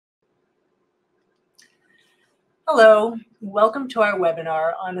Hello, welcome to our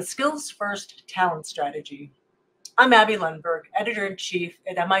webinar on the Skills First Talent Strategy. I'm Abby Lundberg, Editor-in-Chief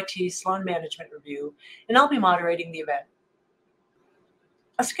at MIT Sloan Management Review, and I'll be moderating the event.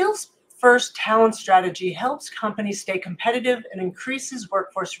 A Skills First Talent Strategy helps companies stay competitive and increases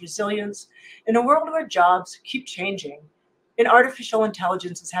workforce resilience in a world where jobs keep changing and artificial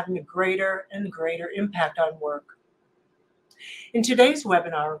intelligence is having a greater and greater impact on work. In today's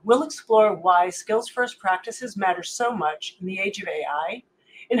webinar, we'll explore why skills-first practices matter so much in the age of AI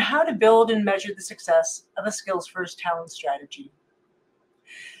and how to build and measure the success of a skills-first talent strategy.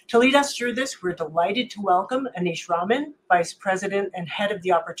 To lead us through this, we're delighted to welcome Anish Raman, Vice President and Head of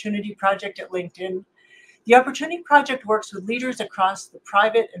the Opportunity Project at LinkedIn. The Opportunity Project works with leaders across the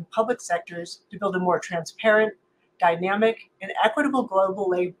private and public sectors to build a more transparent, dynamic, and equitable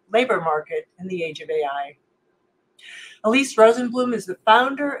global labor market in the age of AI. Elise Rosenblum is the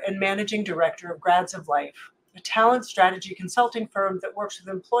founder and managing director of Grads of Life, a talent strategy consulting firm that works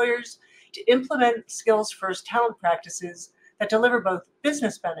with employers to implement skills-first talent practices that deliver both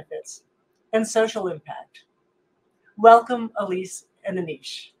business benefits and social impact. Welcome, Elise and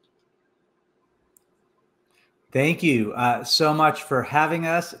Anish. Thank you so much for having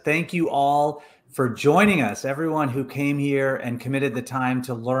us. Thank you all for joining us, everyone who came here and committed the time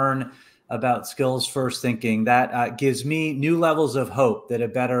to learn about skills first thinking. That gives me new levels of hope that a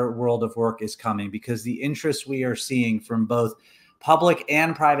better world of work is coming, because the interest we are seeing from both public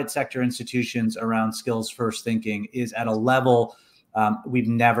and private sector institutions around skills first thinking is at a level we've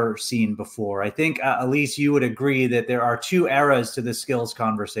never seen before. I think, Elise, you would agree that there are two eras to the skills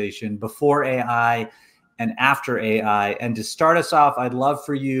conversation: before AI and after AI. And to start us off, I'd love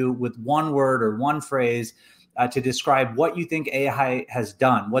for you with one word or one phrase to describe what you think AI has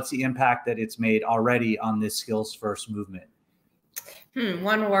done. What's the impact that it's made already on this skills first movement?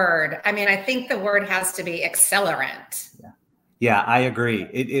 One word. I mean, I think the word has to be accelerant. Yeah, I agree.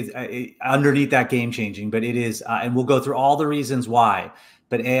 It is underneath that game changing, but it is, and we'll go through all the reasons why,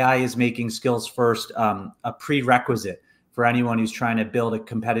 but AI is making skills first a prerequisite for anyone who's trying to build a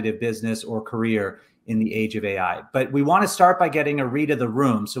competitive business or career in the age of AI. But we want to start by getting a read of the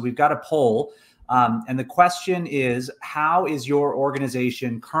room. So we've got a poll. And the question is, how is your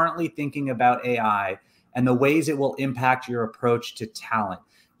organization currently thinking about AI and the ways it will impact your approach to talent?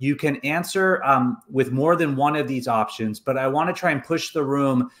 You can answer with more than one of these options, but I want to try and push the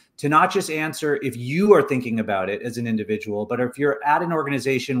room to not just answer if you are thinking about it as an individual, but if you're at an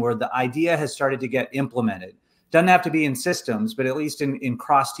organization where the idea has started to get implemented. Doesn't have to be in systems, but at least in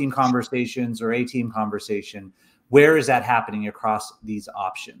cross-team conversations or a-team conversation, where is that happening across these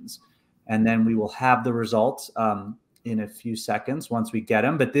options? And then we will have the results in a few seconds once we get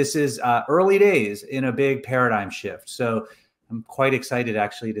them. But this is early days in a big paradigm shift. So I'm quite excited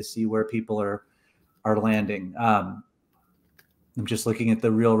actually to see where people are landing. I'm just looking at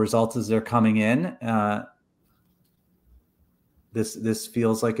the real results as they're coming in. This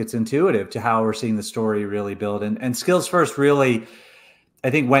feels like it's intuitive to how we're seeing the story really build. And Skills First really, I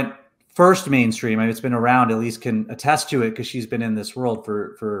think, went first mainstream. I mean, it's been around. Elise can attest to it because she's been in this world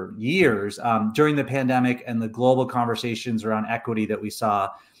for years. During the pandemic and the global conversations around equity that we saw,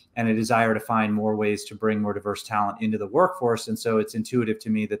 and a desire to find more ways to bring more diverse talent into the workforce. And so it's intuitive to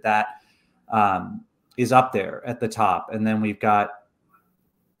me that is up there at the top. And then we've got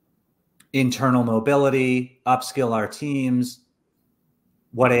internal mobility, upskill our teams,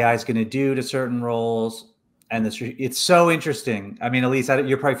 what AI is going to do to certain roles. And it's so interesting. I mean, Elise,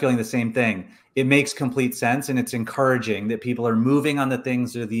 you're probably feeling the same thing. It makes complete sense. And it's encouraging that people are moving on the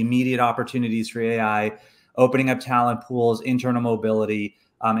things that are the immediate opportunities for AI, opening up talent pools, internal mobility,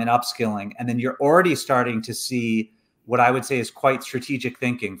 and upskilling. And then you're already starting to see what I would say is quite strategic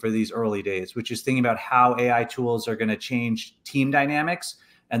thinking for these early days, which is thinking about how AI tools are going to change team dynamics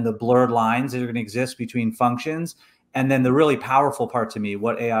and the blurred lines that are going to exist between functions. And then the really powerful part to me,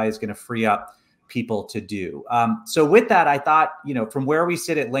 what AI is going to free up people to do. So with that, I thought, from where we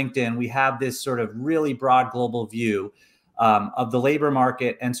sit at LinkedIn, we have this sort of really broad global view of the labor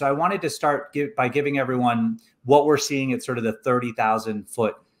market. And so I wanted to start by giving everyone what we're seeing at sort of the 30,000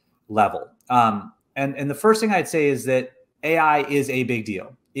 foot level. And the first thing I'd say is that AI is a big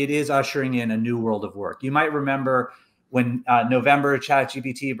deal. It is ushering in a new world of work. You might remember when November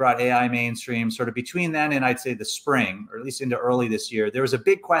ChatGPT brought AI mainstream, sort of between then and I'd say the spring, or at least into early this year, there was a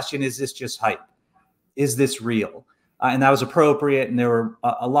big question: is this just hype? Is this real? And that was appropriate. And there were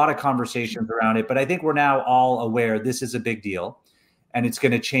a lot of conversations around it. But I think we're now all aware this is a big deal and it's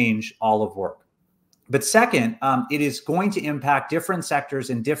going to change all of work. But second, it is going to impact different sectors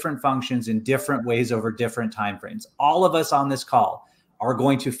and different functions in different ways over different timeframes. All of us on this call are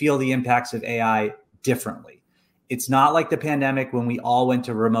going to feel the impacts of AI differently. It's not like the pandemic when we all went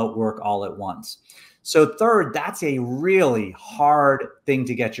to remote work all at once. So third, that's a really hard thing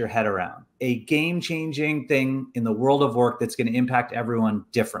to get your head around, a game-changing thing in the world of work that's going to impact everyone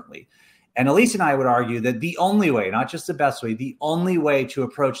differently. And Elise and I would argue that the only way, not just the best way, the only way to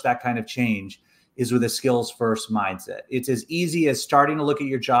approach that kind of change is with a skills-first mindset. It's as easy as starting to look at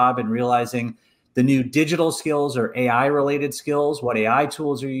your job and realizing the new digital skills or AI-related skills. What AI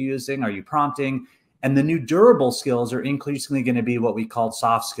tools are you using? Are you prompting? And the new durable skills are increasingly going to be what we call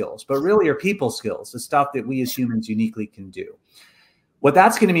soft skills, but really are people skills, the stuff that we as humans uniquely can do. What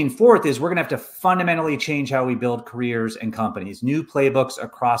that's going to mean fourth is we're going to have to fundamentally change how we build careers and companies, new playbooks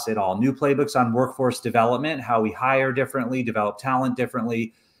across it all, new playbooks on workforce development, how we hire differently, develop talent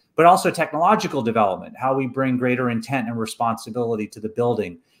differently, but also technological development, how we bring greater intent and responsibility to the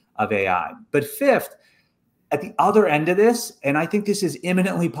building of AI. But fifth, at the other end of this, and I think this is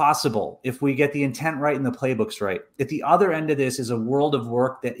imminently possible if we get the intent right and the playbooks right, at the other end of this is a world of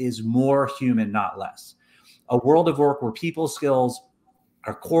work that is more human, not less. A world of work where people skills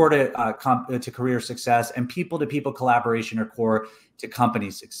are core to career success and people-to-people collaboration are core to company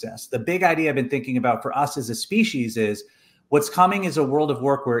success. The big idea I've been thinking about for us as a species is what's coming is a world of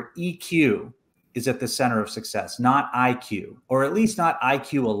work where EQ is at the center of success, not IQ, or at least not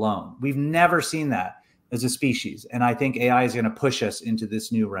IQ alone. We've never seen that as a species. And I think AI is going to push us into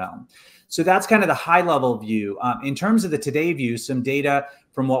this new realm. So that's kind of the high level view. In terms of the today view, some data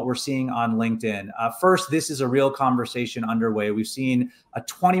from what we're seeing on LinkedIn. First, this is a real conversation underway. We've seen a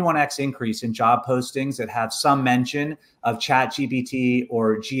 21x increase in job postings that have some mention of ChatGPT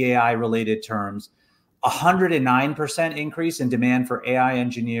or GAI related terms, 109% increase in demand for AI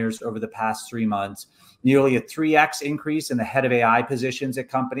engineers over the past 3 months, nearly a 3x increase in the head of AI positions at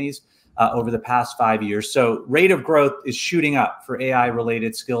companies over the past 5 years. So rate of growth is shooting up for AI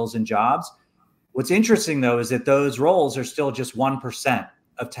related skills and jobs. What's interesting though, is that those roles are still just 1%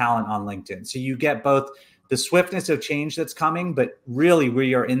 of talent on LinkedIn. So you get both the swiftness of change that's coming, but really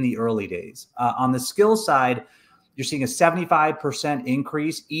we are in the early days. On the skills side, you're seeing a 75%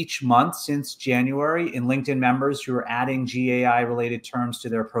 increase each month since January in LinkedIn members who are adding GAI related terms to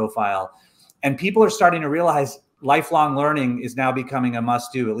their profile. And people are starting to realize lifelong learning is now becoming a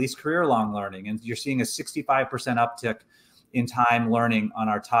must-do, at least career-long learning. And you're seeing a 65% uptick in time learning on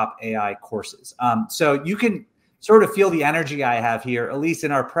our top AI courses. So you can sort of feel the energy I have here. Elise,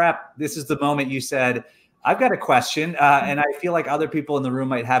 in our prep, this is the moment you said, I've got a question, and I feel like other people in the room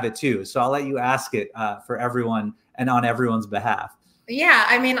might have it too. So I'll let you ask it for everyone and on everyone's behalf. Yeah,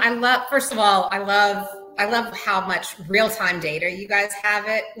 I mean, first of all, I love how much real-time data you guys have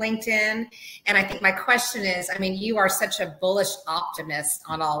at LinkedIn. And I think my question is, I mean, you are such a bullish optimist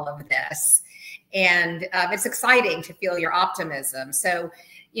on all of this. And it's exciting to feel your optimism. So,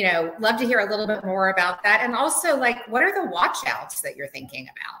 you know, love to hear a little bit more about that. And also, like, what are the watch outs that you're thinking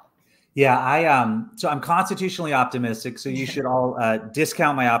about? Yeah, so I'm constitutionally optimistic. So you should all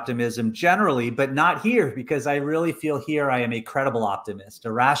discount my optimism generally, but not here, because I really feel here I am a credible optimist,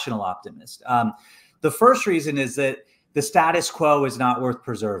 a rational optimist. The first reason is that the status quo is not worth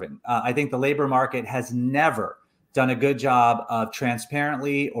preserving. I think the labor market has never done a good job of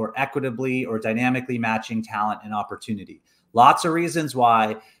transparently or equitably or dynamically matching talent and opportunity. Lots of reasons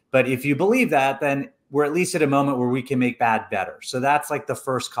why, but if you believe that, then we're at least at a moment where we can make bad better. So that's like the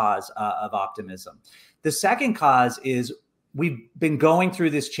first cause of optimism. The second cause is we've been going through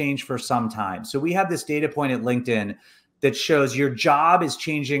this change for some time. So we have this data point at LinkedIn that shows your job is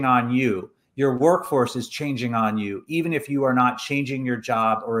changing on you. Your workforce is changing on you, even if you are not changing your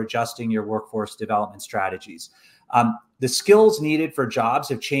job or adjusting your workforce development strategies. The skills needed for jobs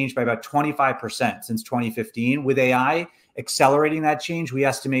have changed by about 25% since 2015. With AI accelerating that change, we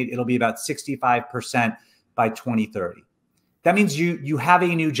estimate it'll be about 65% by 2030. That means you have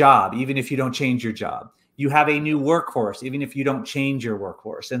a new job, even if you don't change your job. You have a new workforce, even if you don't change your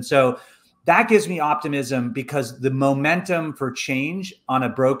workforce. And so that gives me optimism, because the momentum for change on a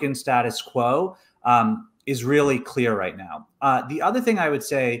broken status quo is really clear right now. The other thing I would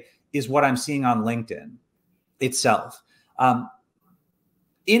say is what I'm seeing on LinkedIn itself.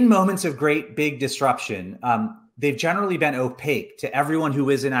 In moments of great big disruption, they've generally been opaque to everyone who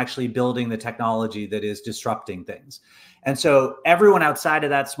isn't actually building the technology that is disrupting things. And so everyone outside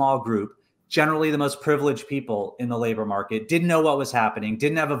of that small group, generally the most privileged people in the labor market, didn't know what was happening,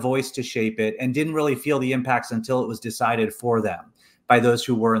 didn't have a voice to shape it, and didn't really feel the impacts until it was decided for them by those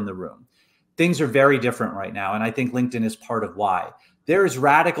who were in the room. Things are very different right now, and I think LinkedIn is part of why. There is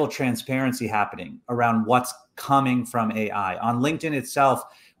radical transparency happening around what's coming from AI. On LinkedIn itself,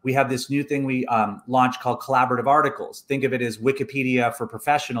 We have this new thing we launched called collaborative articles. Think of it as Wikipedia for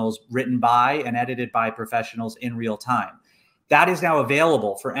professionals, written by and edited by professionals in real time. That is now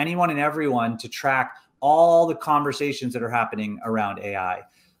available for anyone and everyone to track all the conversations that are happening around AI.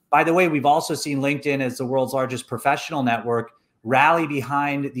 By the way, we've also seen LinkedIn, as the world's largest professional network, rally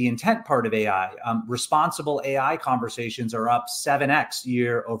behind the intent part of AI. Responsible AI conversations are up 7x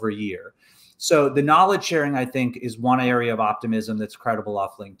year over year. So the knowledge sharing, I think, is one area of optimism that's credible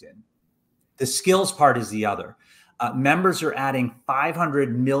off LinkedIn. The skills part is the other. Members are adding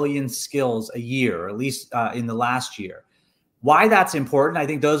 500 million skills a year, or at least in the last year. Why that's important, I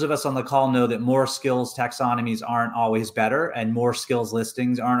think those of us on the call know that more skills taxonomies aren't always better and more skills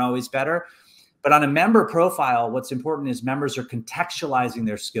listings aren't always better. But on a member profile, what's important is members are contextualizing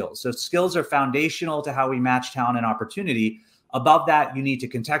their skills. So skills are foundational to how we match talent and opportunity. Above that, you need to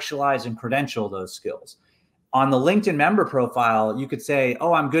contextualize and credential those skills. On the LinkedIn member profile, you could say,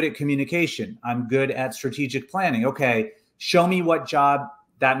 oh, I'm good at communication. I'm good at strategic planning. Okay, show me what job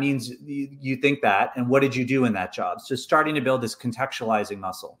that means you think that, and what did you do in that job? So starting to build this contextualizing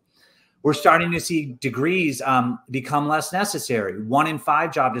muscle. We're starting to see degrees become less necessary. 1 in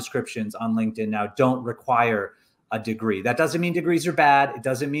 5 job descriptions on LinkedIn now don't require a degree. That doesn't mean degrees are bad. It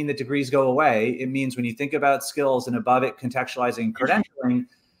doesn't mean that degrees go away. It means when you think about skills and above it, contextualizing and credentialing,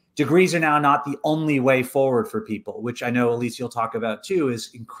 degrees are now not the only way forward for people, which I know, Elise, you'll talk about too, is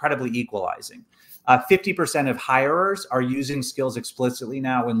incredibly equalizing. 50% of hirers are using skills explicitly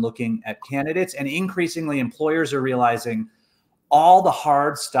now when looking at candidates, and increasingly employers are realizing all the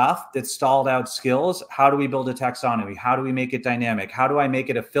hard stuff that stalled out skills. How do we build a taxonomy? How do we make it dynamic? How do I make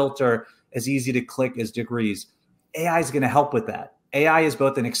it a filter as easy to click as degrees? AI is going to help with that. AI is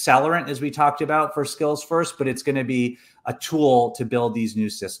both an accelerant, as we talked about, for skills first, but it's going to be a tool to build these new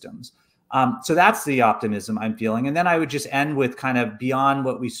systems. So that's the optimism I'm feeling. And then I would just end with kind of beyond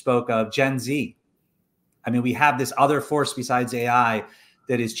what we spoke of, Gen Z. I mean, we have this other force besides AI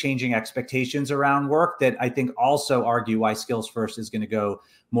that is changing expectations around work that I think also argue why skills first is going to go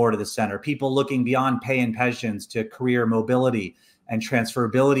more to the center. People looking beyond pay and pensions to career mobility and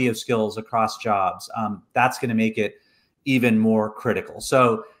transferability of skills across jobs. That's going to make it even more critical.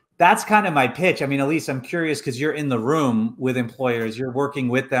 So that's kind of my pitch. I mean, Elise, I'm curious because you're in the room with employers, you're working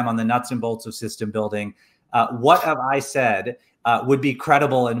with them on the nuts and bolts of system building. What have I said would be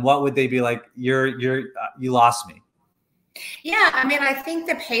credible, and what would they be like? You lost me. Yeah, I mean, I think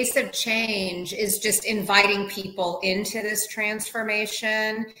the pace of change is just inviting people into this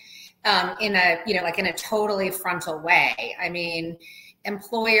transformation in a totally frontal way. I mean,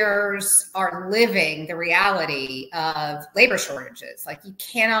 employers are living the reality of labor shortages. Like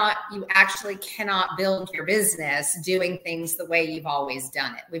you actually cannot build your business doing things the way you've always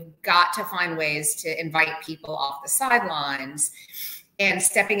done it. We've got to find ways to invite people off the sidelines, and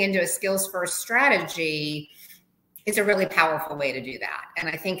stepping into a skills first strategy is a really powerful way to do that. And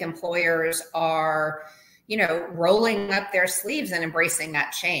I think employers are, rolling up their sleeves and embracing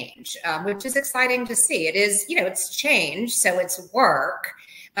that change, which is exciting to see. It is, it's change, so it's work,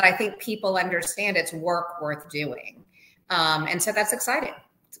 but I think people understand it's work worth doing. And so that's exciting.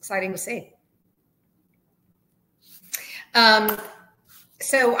 It's exciting to see.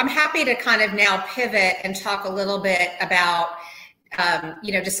 So I'm happy to kind of now pivot and talk a little bit about,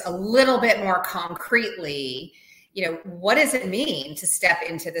 just a little bit more concretely, what does it mean to step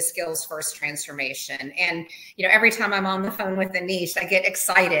into the skills first transformation? And, every time I'm on the phone with Anish, I get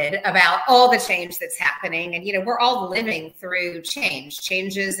excited about all the change that's happening. And, we're all living through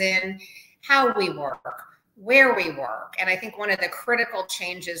changes in how we work, where we work. And I think one of the critical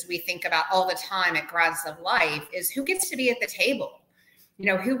changes we think about all the time at Grads of Life is who gets to be at the table,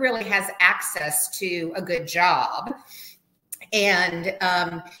 who really has access to a good job. And,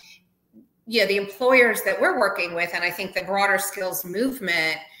 the employers that we're working with, and I think the broader skills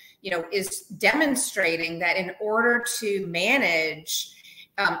movement, is demonstrating that in order to manage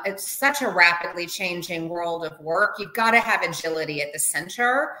it's such a rapidly changing world of work, you've got to have agility at the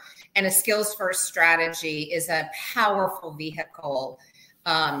center. And a skills first strategy is a powerful vehicle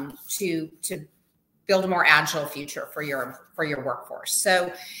to build a more agile future for your workforce.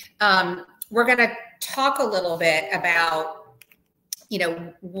 So we're going to talk a little bit about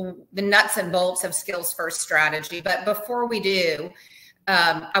the nuts and bolts of skills first strategy. But before we do,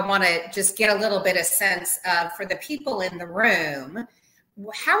 I want to just get a little bit of sense of, for the people in the room,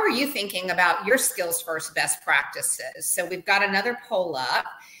 how are you thinking about your skills first best practices? So we've got another poll up,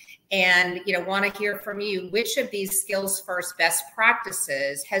 and want to hear from you. Which of these skills first best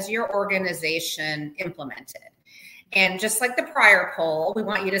practices has your organization implemented? And just like the prior poll, we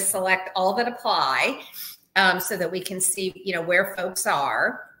want you to select all that apply, so that we can see, where folks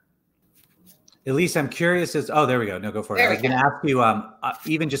are. Elise, I'm curious as, oh, there we go. No, go for it. I was going to ask you,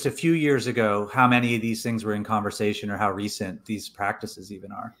 even just a few years ago, how many of these things were in conversation or how recent these practices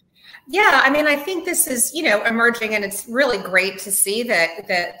even are? Yeah, I mean, I think this is, emerging, and it's really great to see that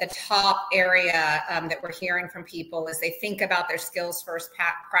the top area that we're hearing from people is they think about their skills first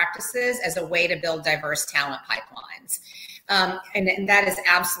practices as a way to build diverse talent pipelines. And that is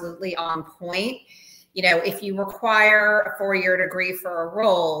absolutely on point. If you require a 4-year degree for a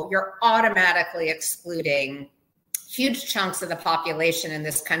role, you're automatically excluding huge chunks of the population in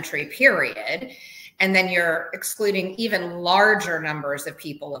this country, period. And then you're excluding even larger numbers of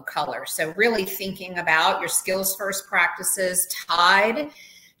people of color. So really thinking about your skills first practices tied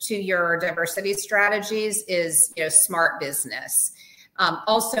to your diversity strategies is, smart business.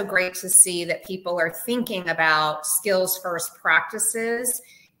 Also great to see that people are thinking about skills first practices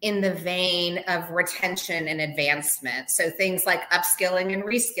in the vein of retention and advancement. So things like upskilling and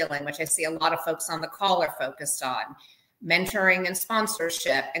reskilling, which I see a lot of folks on the call are focused on, mentoring and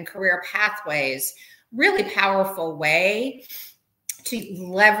sponsorship and career pathways, really powerful way to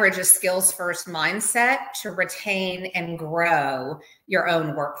leverage a skills first mindset to retain and grow your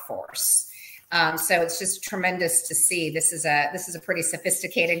own workforce. So it's just tremendous to see. This is a pretty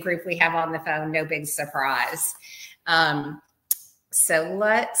sophisticated group we have on the phone. No big surprise. So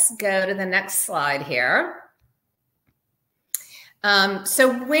let's go to the next slide here.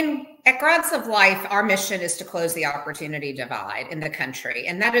 So at Grads of Life, our mission is to close the opportunity divide in the country.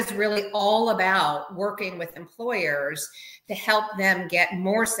 And that is really all about working with employers to help them get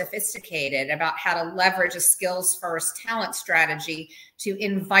more sophisticated about how to leverage a skills first talent strategy to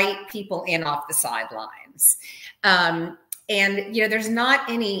invite people in off the sidelines. And, there's not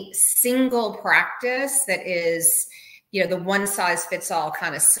any single practice that is, the one size fits all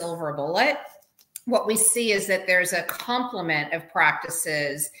kind of silver bullet. What we see is that there's a complement of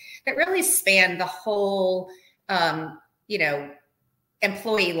practices that really span the whole,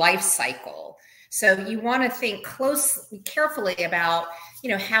 employee life cycle. So you want to think carefully about,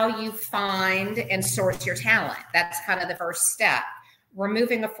 how you find and source your talent. That's kind of the first step.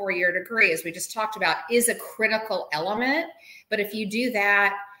 Removing a 4-year degree, as we just talked about, is a critical element. But if you do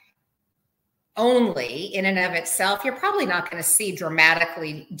that only in and of itself, you're probably not going to see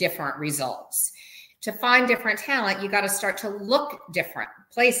dramatically different results. To find different talent, you got to start to look different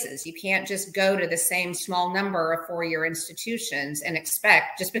places. You can't just go to the same small number of 4-year institutions and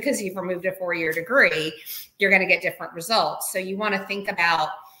expect, just because you've removed a 4-year degree, you're going to get different results. So you want to think about,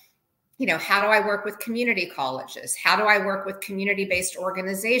 how do I work with community colleges? How do I work with community-based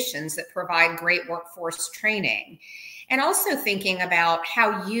organizations that provide great workforce training? And also thinking about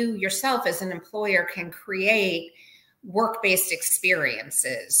how you yourself as an employer can create work-based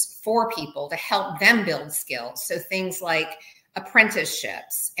experiences for people to help them build skills. So things like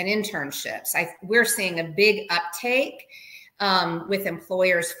apprenticeships and internships. We're seeing a big uptake with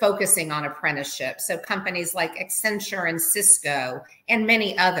employers focusing on apprenticeships. So companies like Accenture and Cisco and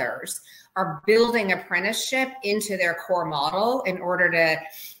many others are building apprenticeship into their core model in order to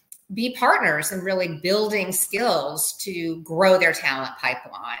be partners and really building skills to grow their talent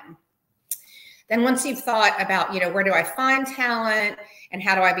pipeline. Then once you've thought about, where do I find talent and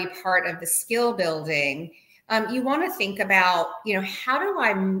how do I be part of the skill building, you want to think about, how do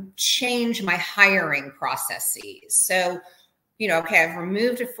I change my hiring processes? So, okay, I've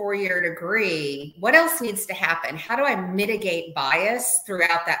removed a 4-year degree. What else needs to happen? How do I mitigate bias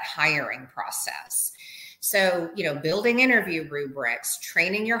throughout that hiring process? So, building interview rubrics,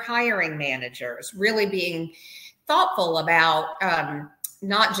 training your hiring managers, really being thoughtful about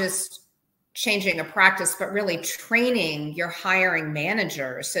not just changing a practice, but really training your hiring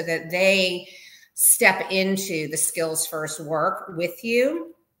managers so that they step into the skills first work with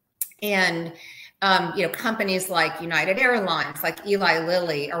you. And, companies like United Airlines, like Eli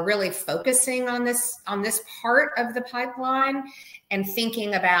Lilly are really focusing on this part of the pipeline and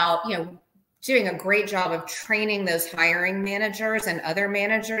thinking about, doing a great job of training those hiring managers and other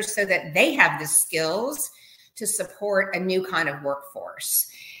managers so that they have the skills to support a new kind of workforce.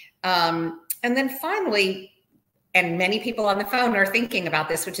 And then finally, and many people on the phone are thinking about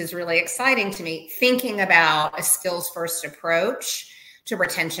this, which is really exciting to me, thinking about a skills first approach to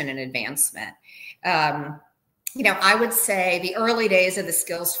retention and advancement. I would say the early days of the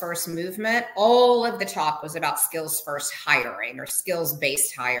skills first movement, all of the talk was about skills first hiring or skills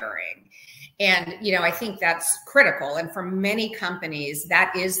based hiring. And, I think that's critical. And for many companies,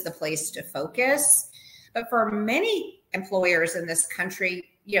 that is the place to focus. But for many employers in this country,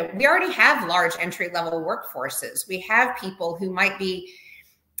 we already have large entry-level workforces. We have people who might be,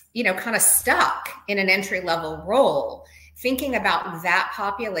 kind of stuck in an entry-level role. thinking about that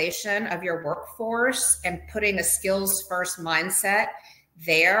population of your workforce and putting a skills first mindset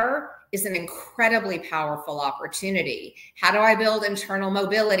there is an incredibly powerful opportunity. How do I build internal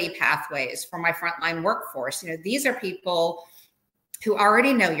mobility pathways for my frontline workforce? You know, these are people who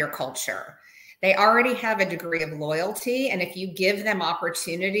already know your culture. They already have a degree of loyalty. And if you give them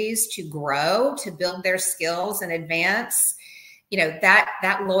opportunities to grow, to build their skills and advance, you know,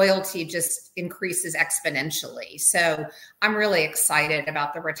 that loyalty just increases exponentially. So I'm really excited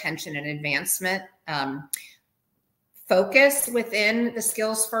about the retention and advancement focus within the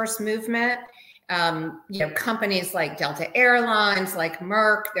skills first movement. You know, companies like Delta Airlines, like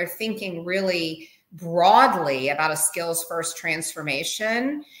Merck, they're thinking really broadly about a skills first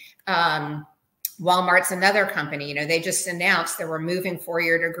transformation. Walmart's another company, you know, they just announced they're removing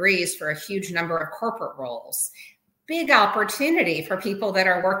 4-year degrees for a huge number of corporate roles. Big opportunity for people that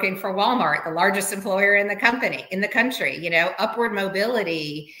are working for Walmart, the largest employer in the country. You know, upward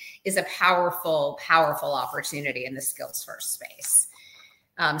mobility is a powerful, powerful opportunity in the skills first space.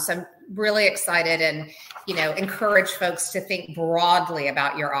 So I'm really excited, and, you know, encourage folks to think broadly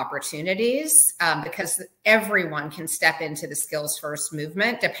about your opportunities, because everyone can step into the skills first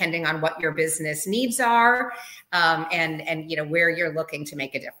movement depending on what your business needs are, and you know, where you're looking to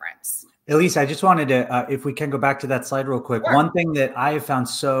make a difference. Elise, I just wanted to, if we can go back to that slide real quick. Sure. One thing that I have found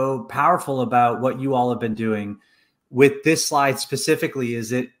so powerful about what you all have been doing with this slide specifically is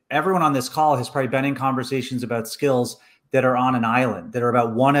that everyone on this call has probably been in conversations about skills that are on an island, that are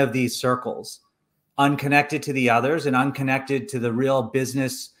about one of these circles, unconnected to the others and unconnected to the real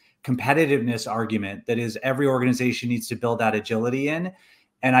business competitiveness argument that is every organization needs to build that agility in.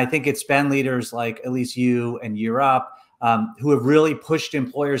 And I think it's been leaders like at least you and Year Up who have really pushed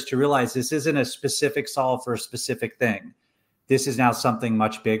employers to realize this isn't a specific solve for a specific thing. This is now something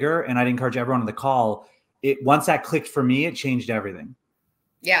much bigger. And I'd encourage everyone on the call, once that clicked for me, it changed everything.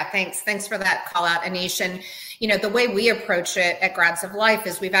 Yeah, thanks. Thanks for that call out, Anish. And, you know, the way we approach it at Grads of Life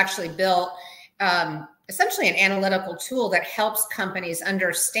is we've actually built essentially an analytical tool that helps companies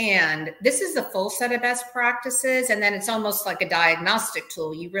understand this is the full set of best practices. And then it's almost like a diagnostic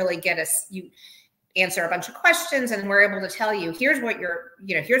tool. You really get you answer a bunch of questions, and we're able to tell you, here's what you're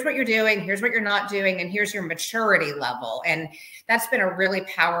doing, here's what you're not doing, and here's your maturity level. And that's been a really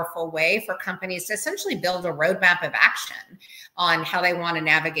powerful way for companies to essentially build a roadmap of action on how they want to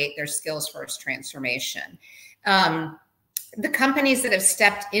navigate their skills first transformation. The companies that have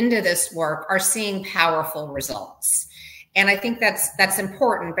stepped into this work are seeing powerful results. And I think that's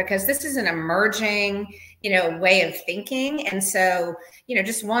important, because this is an emerging, you know, way of thinking. And so, you know,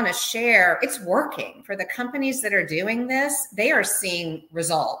 just want to share, it's working for the companies that are doing this. They are seeing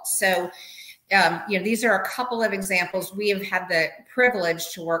results. So, you know, these are a couple of examples. We have had the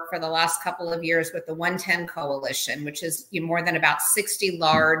privilege to work for the last couple of years with the 110 Coalition, which is, you know, more than about 60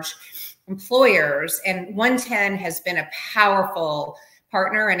 large employers. And 110 has been a powerful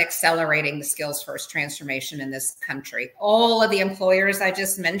partner in accelerating the skills first transformation in this country. All of the employers I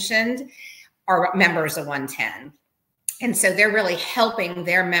just mentioned are members of 110. And so they're really helping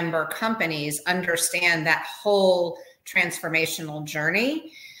their member companies understand that whole transformational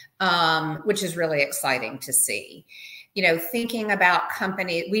journey, which is really exciting to see. You know, thinking about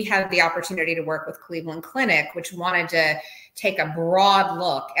companies, we had the opportunity to work with Cleveland Clinic, which wanted to take a broad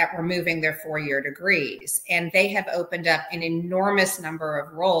look at removing their 4-year degrees. And they have opened up an enormous number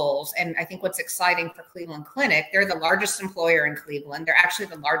of roles. And I think what's exciting for Cleveland Clinic, they're the largest employer in Cleveland. They're actually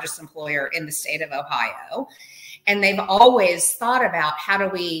the largest employer in the state of Ohio. And they've always thought about, how do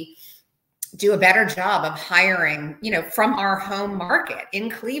we do a better job of hiring, you know, from our home market in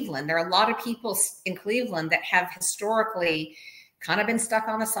Cleveland. There are a lot of people in Cleveland that have historically kind of been stuck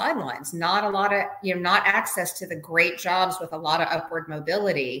on the sidelines, not a lot of, you know, not access to the great jobs with a lot of upward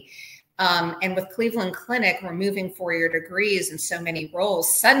mobility. And with Cleveland Clinic removing 4-year degrees in so many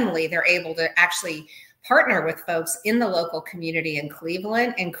roles, suddenly they're able to actually partner with folks in the local community in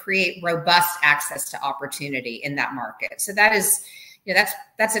Cleveland and create robust access to opportunity in that market. So that is, you know,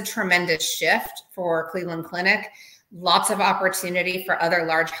 that's a tremendous shift for Cleveland Clinic. Lots of opportunity for other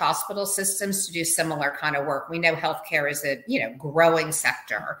large hospital systems to do similar kind of work. We know healthcare is a, you know, growing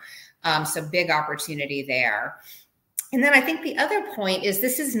sector. So big opportunity there. And then I think the other point is,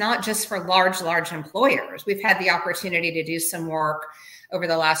 this is not just for large employers. We've had the opportunity to do some work over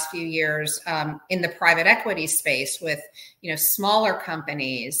the last few years in the private equity space with, you know, smaller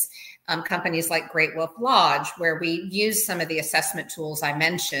companies, companies like Great Wolf Lodge, where we use some of the assessment tools I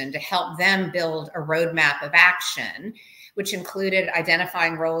mentioned to help them build a roadmap of action, which included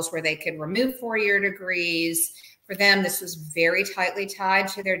identifying roles where they could remove 4-year degrees. For them, this was very tightly tied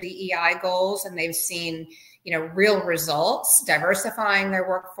to their DEI goals, and they've seen, real results, diversifying their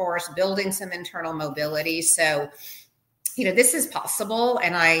workforce, building some internal mobility. So, this is possible.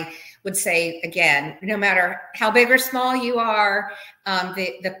 And I would say, again, no matter how big or small you are,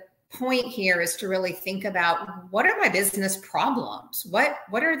 the point here is to really think about, what are my business problems?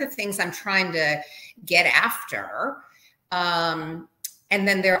 What are the things I'm trying to get after? And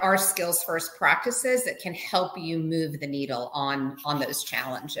then there are skills first practices that can help you move the needle on those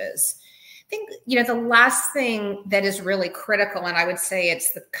challenges. I think, the last thing that is really critical, and I would say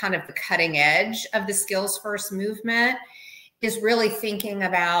it's the kind of the cutting edge of the skills first movement, is really thinking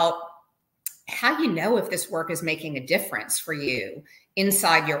about how you know if this work is making a difference for you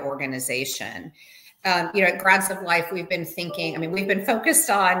inside your organization. At Grads of Life, we've been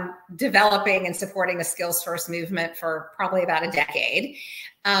focused on developing and supporting a skills first movement for probably about a decade.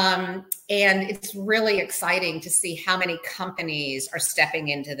 And it's really exciting to see how many companies are stepping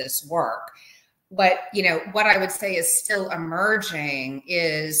into this work. But, what I would say is still emerging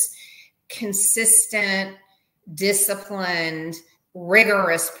is consistent, disciplined,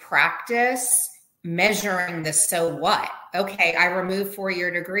 rigorous practice, measuring the so what. Okay, I removed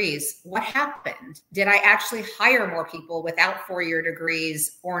 4-year degrees. What happened? Did I actually hire more people without 4-year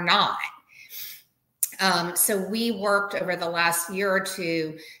degrees or not? So we worked over the last year or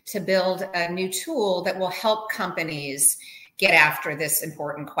two to build a new tool that will help companies get after this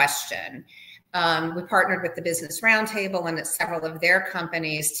important question. We partnered with the Business Roundtable and several of their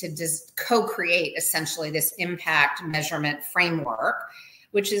companies to co-create essentially this impact measurement framework,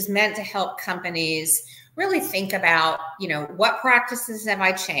 which is meant to help companies really think about, what practices have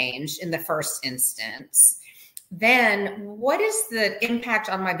I changed in the first instance? Then what is the impact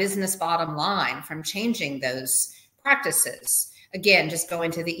on my business bottom line from changing those practices? Again, just go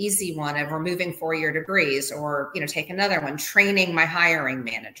into the easy one of removing 4-year degrees, or, take another one, training my hiring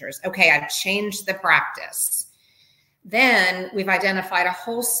managers. Okay, I've changed the practice. Then we've identified a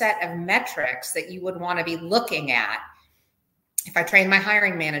whole set of metrics that you would want to be looking at. If I train my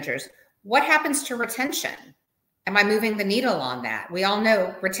hiring managers, what happens to retention? Am I moving the needle on that? We all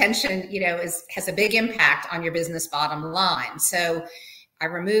know retention, has a big impact on your business bottom line. So I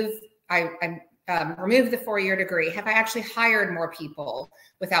remove the 4-year degree. Have I actually hired more people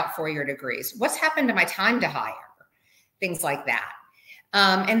without 4-year degrees? What's happened to my time to hire? Things like that.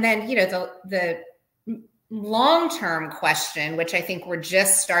 And then, the long-term question, which I think we're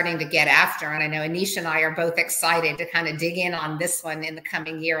just starting to get after, and I know Anish and I are both excited to kind of dig in on this one in the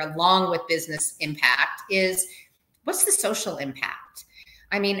coming year, along with business impact, is what's the social impact?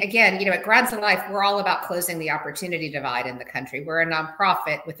 I mean, again, at Grads of Life, we're all about closing the opportunity divide in the country. We're a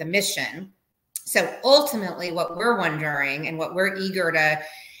nonprofit with a mission. So ultimately, what we're wondering and what we're eager to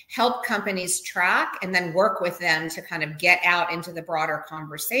help companies track and then work with them to kind of get out into the broader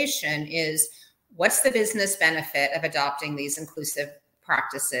conversation is, what's the business benefit of adopting these inclusive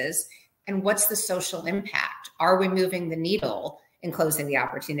practices? And what's the social impact? Are we moving the needle in closing the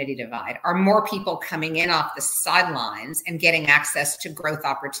opportunity divide? Are more people coming in off the sidelines and getting access to growth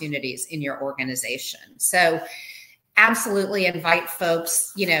opportunities in your organization? So absolutely invite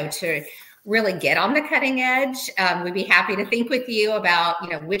folks, to really get on the cutting edge. We'd be happy to think with you about,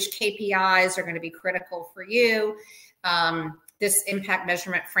 which KPIs are going to be critical for you. This impact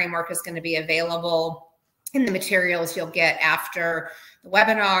measurement framework is going to be available in the materials you'll get after the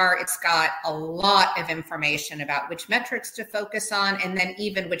webinar. It's got a lot of information about which metrics to focus on, and then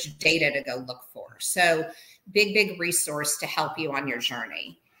even which data to go look for. So big resource to help you on your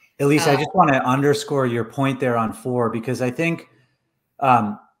journey. Elise, I just want to underscore your point there on 4, because I think,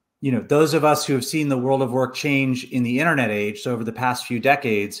 those of us who have seen the world of work change in the internet age, so over the past few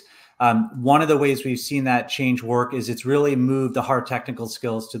decades, one of the ways we've seen that change work is it's really moved the hard technical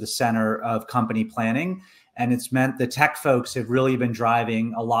skills to the center of company planning. And it's meant the tech folks have really been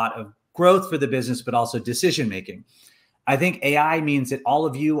driving a lot of growth for the business, but also decision-making. I think AI means that all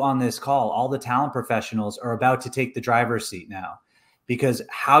of you on this call, all the talent professionals, are about to take the driver's seat now, because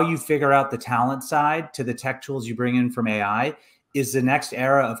how you figure out the talent side to the tech tools you bring in from AI is the next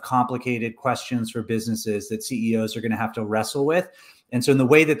era of complicated questions for businesses that CEOs are going to have to wrestle with. And so in the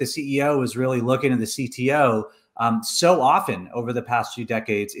way that the CEO is really looking at the CTO, so often over the past few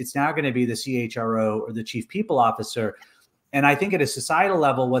decades, it's now going to be the CHRO or the chief people officer. And I think at a societal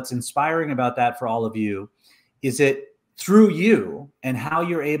level, what's inspiring about that for all of you is that through you and how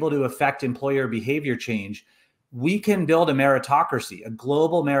you're able to affect employer behavior change, we can build a meritocracy, a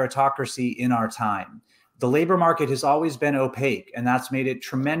global meritocracy in our time. The labor market has always been opaque, and that's made it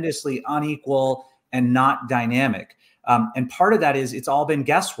tremendously unequal and not dynamic. And part of that is it's all been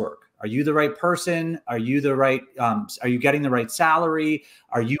guesswork. Are you the right person? Are you the right? Are you getting the right salary?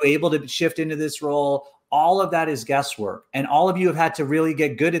 Are you able to shift into this role? all of that is guesswork. And all of you have had to really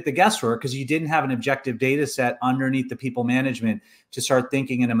get good at the guesswork because you didn't have an objective data set underneath the people management to start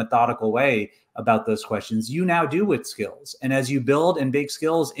thinking in a methodical way about those questions. You now do with skills. And as you build and bake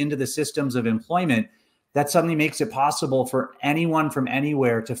skills into the systems of employment, that suddenly makes it possible for anyone from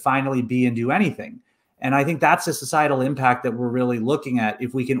anywhere to finally be and do anything. And I think that's a societal impact that we're really looking at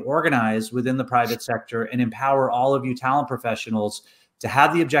if we can organize within the private sector and empower all of you talent professionals to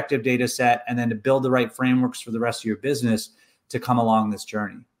have the objective data set and then to build the right frameworks for the rest of your business to come along this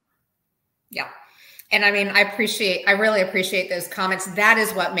journey. Yeah. And I mean, I really appreciate those comments. That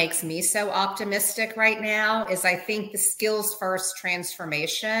is what makes me so optimistic right now, is I think the skills first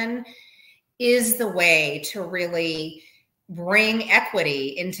transformation is the way to really bring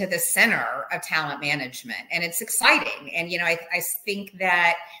equity into the center of talent management. And it's exciting. And, you know, I think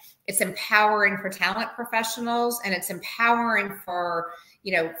that it's empowering for talent professionals, and it's empowering for,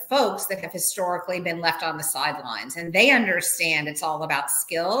 you know, folks that have historically been left on the sidelines, and they understand it's all about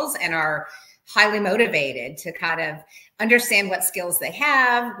skills and are highly motivated to kind of understand what skills they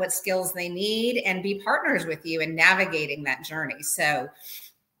have, what skills they need, and be partners with you in navigating that journey. So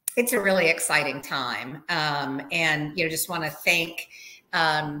it's a really exciting time. And, you know, just want to thank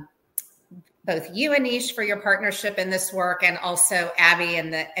both you, Anish, for your partnership in this work, and also Abby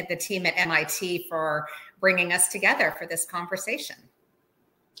and the team at MIT for bringing us together for this conversation.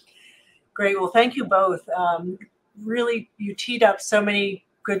 Great. Well, thank you both. Really, you teed up so many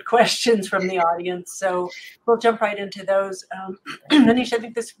good questions from the audience. So we'll jump right into those. Anish, I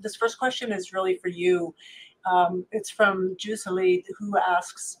think this first question is really for you. It's from Jusali, who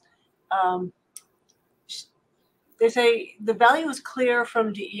asks, they say the value is clear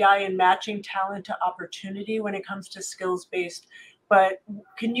from DEI in matching talent to opportunity when it comes to skills-based, but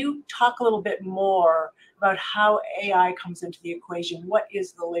can you talk a little bit more about how AI comes into the equation? What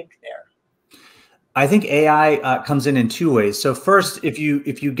is the link there? I think AI comes in two ways. So first, if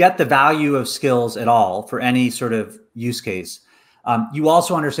you get the value of skills at all for any sort of use case, you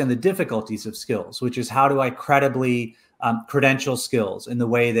also understand the difficulties of skills, which is how do I credibly credential skills in the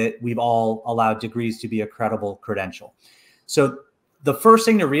way that we've all allowed degrees to be a credible credential. So the first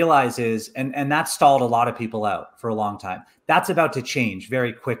thing to realize is, and that stalled a lot of people out for a long time, that's about to change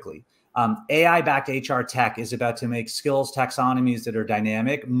very quickly. AI-backed HR tech is about to make skills taxonomies that are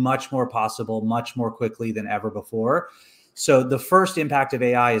dynamic much more possible, much more quickly than ever before. So the first impact of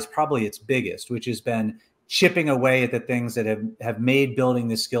AI is probably its biggest, which has been chipping away at the things that have made building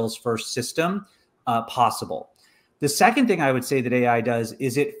the skills first system possible. The second thing I would say that AI does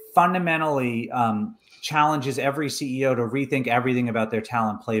is it fundamentally challenges every CEO to rethink everything about their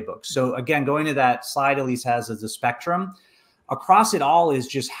talent playbook. So again, going to that slide Elise has as a spectrum, across it all is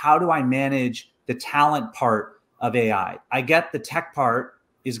just how do I manage the talent part of AI? I get the tech part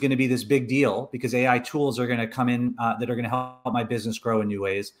is going to be this big deal because AI tools are going to come in that are going to help my business grow in new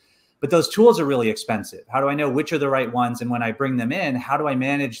ways. But those tools are really expensive. How do I know which are the right ones? And when I bring them in, how do I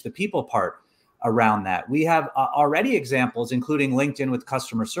manage the people part around that? We have already examples, including LinkedIn with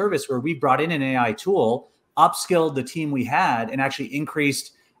customer service, where we brought in an AI tool, upskilled the team we had, and actually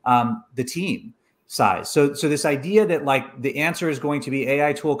increased the team size. So this idea that like the answer is going to be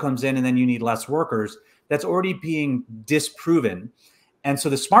AI tool comes in and then you need less workers, that's already being disproven. And so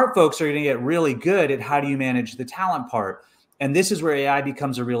the smart folks are going to get really good at how do you manage the talent part. And this is where AI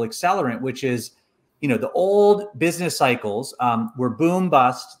becomes a real accelerant, which is, you know, the old business cycles were boom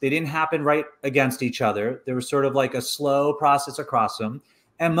bust. They didn't happen right against each other. There was sort of like a slow process across them.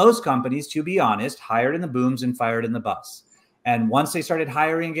 And most companies, to be honest, hired in the booms and fired in the busts. And once they started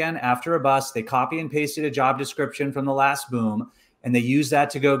hiring again after a bust, they copy and pasted a job description from the last boom, and they used that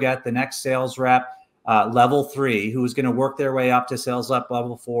to go get the next sales rep, level 3, who was going to work their way up to sales rep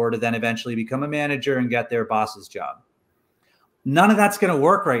level 4 to then eventually become a manager and get their boss's job. None of that's going to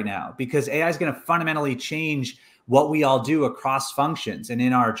work right now because AI is going to fundamentally change what we all do across functions and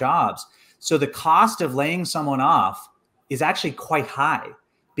in our jobs. So the cost of laying someone off is actually quite high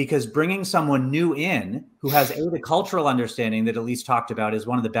because bringing someone new in who has the cultural understanding that Elise talked about is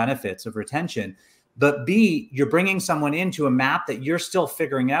one of the benefits of retention, but B, you're bringing someone into a map that you're still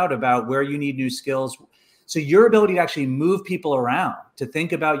figuring out about where you need new skills. So your ability to actually move people around, to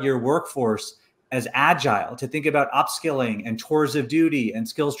think about your workforce as agile, to think about upskilling and tours of duty and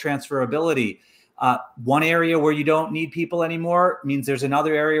skills transferability. One area where you don't need people anymore means there's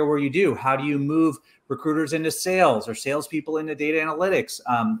another area where you do. How do you move recruiters into sales or salespeople into data analytics?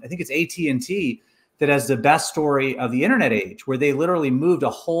 I think it's AT&T that has the best story of the internet age, where they literally moved a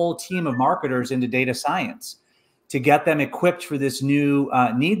whole team of marketers into data science to get them equipped for this new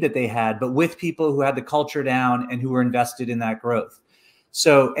need that they had, but with people who had the culture down and who were invested in that growth.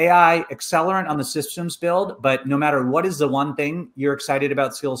 So AI accelerant on the systems build, but no matter what is the one thing you're excited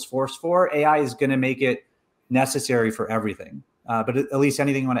about Skillsforce for, AI is going to make it necessary for everything. But Elise,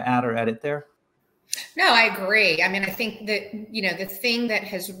 anything you want to add or edit there? No, I agree. I mean, I think that, the thing that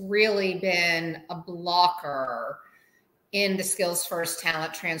has really been a blocker in the skills first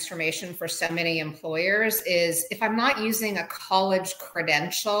talent transformation for so many employers is if I'm not using a college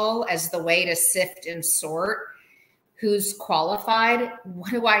credential as the way to sift and sort who's qualified, what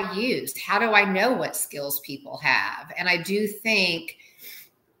do I use? How do I know what skills people have? And I do think,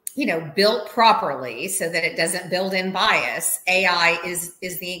 built properly so that it doesn't build in bias, AI is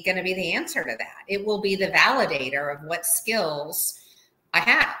going to be the answer to that. It will be the validator of what skills I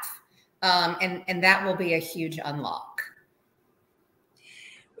have. And that will be a huge unlock.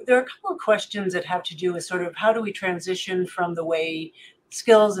 There are a couple of questions that have to do with sort of how do we transition from the way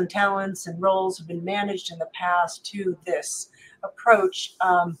skills and talents and roles have been managed in the past to this approach.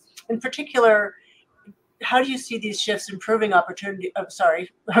 In particular, how do you see these shifts improving opportunity?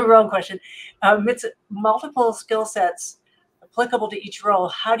 Wrong question. It's multiple skill sets applicable to each role.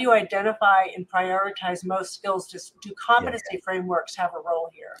 How do you identify and prioritize most skills? Do competency frameworks have a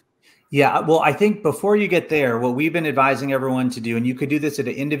role here? Yeah, well, I think before you get there, what we've been advising everyone to do, and you could do this at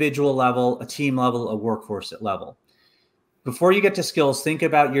an individual level, a team level, a workforce level. Before you get to skills, think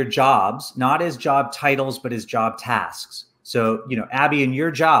about your jobs, not as job titles, but as job tasks. So, Abby, in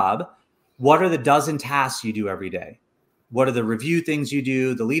your job, what are the dozen tasks you do every day? What are the review things you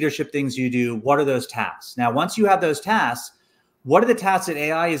do, the leadership things you do? What are those tasks? Now, once you have those tasks, what are the tasks that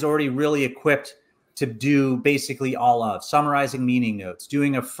AI is already really equipped to do basically all of? Summarizing meeting notes,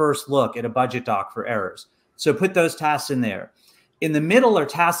 doing a first look at a budget doc for errors. So put those tasks in there. In the middle are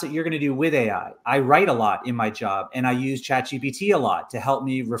tasks that you're going to do with AI. I write a lot in my job, and I use ChatGPT a lot to help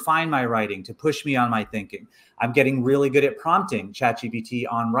me refine my writing, to push me on my thinking. I'm getting really good at prompting ChatGPT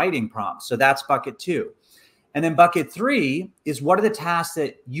on writing prompts. So that's bucket 2. And then bucket 3 is what are the tasks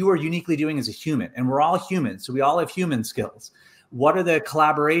that you are uniquely doing as a human? And we're all humans, so we all have human skills. What are the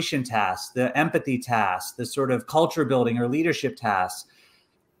collaboration tasks, the empathy tasks, the sort of culture building or leadership tasks?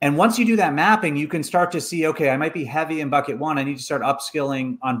 And once you do that mapping, you can start to see, okay, I might be heavy in bucket 1. I need to start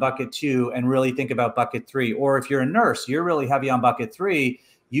upskilling on bucket 2 and really think about bucket 3. Or if you're a nurse, you're really heavy on bucket 3.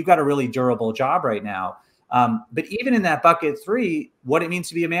 You've got a really durable job right now. But even in that bucket 3, what it means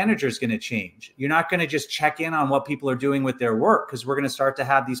to be a manager is going to change. You're not going to just check in on what people are doing with their work, because we're going to start to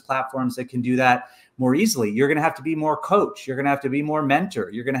have these platforms that can do that more easily. You're going to have to be more coach. You're going to have to be more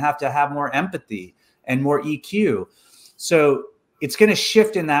mentor. You're going to have more empathy and more EQ. So it's going to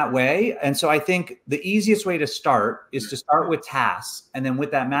shift in that way. And so I think the easiest way to start is to start with tasks. And then with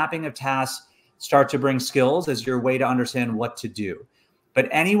that mapping of tasks, start to bring skills as your way to understand what to do. But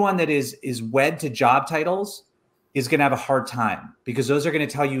anyone that is wed to job titles is going to have a hard time, because those are going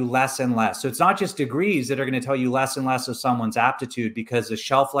to tell you less and less. So it's not just degrees that are going to tell you less and less of someone's aptitude, because the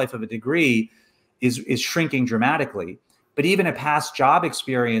shelf life of a degree is shrinking dramatically. But even a past job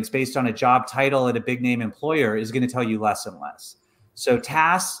experience based on a job title at a big name employer is going to tell you less and less. So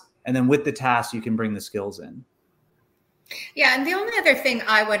tasks, and then with the tasks, you can bring the skills in. Yeah, and the only other thing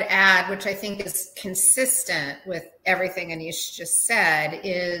I would add, which I think is consistent with everything Anish just said,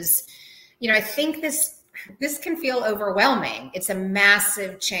 is, I think this can feel overwhelming. It's a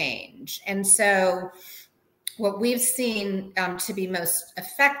massive change. And so what we've seen to be most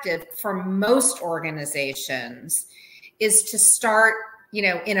effective for most organizations is to start,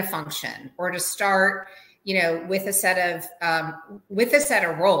 in a function, or to start with a set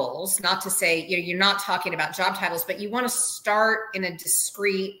of roles. Not to say, you're not talking about job titles, but you want to start in a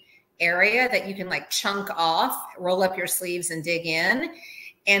discrete area that you can chunk off, roll up your sleeves and dig in,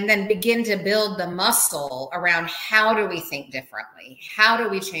 and then begin to build the muscle around how do we think differently? How do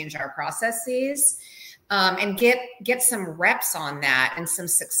we change our processes? And get some reps on that and some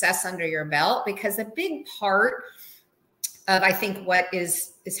success under your belt, because a big part of, I think, what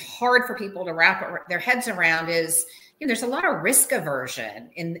is hard for people to wrap their heads around is, there's a lot of risk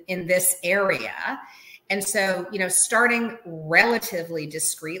aversion in this area. And so, starting relatively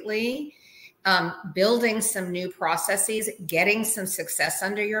discreetly, building some new processes, getting some success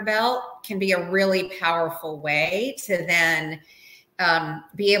under your belt can be a really powerful way to then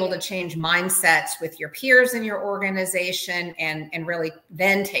be able to change mindsets with your peers in your organization and really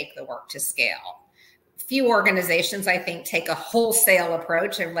then take the work to scale. Few organizations, I think, take a wholesale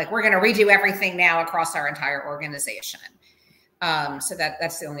approach of we're going to redo everything now across our entire organization. So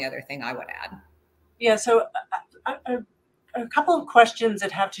that's the only other thing I would add. Yeah. So a couple of questions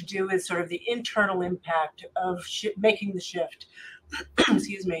that have to do with sort of the internal impact of making the shift.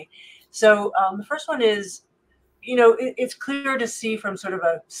 Excuse me. So the first one is, it's clear to see from sort of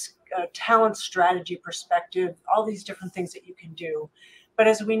a talent strategy perspective, all these different things that you can do. But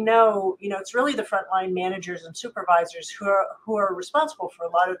as we know, it's really the frontline managers and supervisors who are responsible for a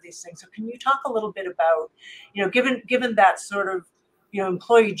lot of these things. So can you talk a little bit about, given that sort of,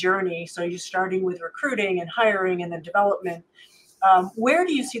 employee journey, so you're starting with recruiting and hiring and then development, where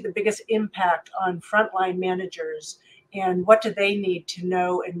do you see the biggest impact on frontline managers, and what do they need to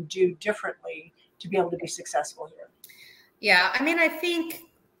know and do differently to be able to be successful here? Yeah, I mean, I think,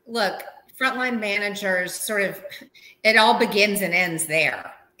 look, frontline managers sort of, it all begins and ends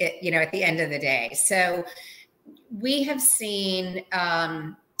there, at the end of the day. So we have seen,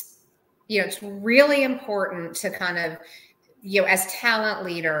 it's really important to kind of, as talent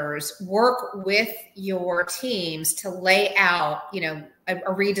leaders, work with your teams to lay out, a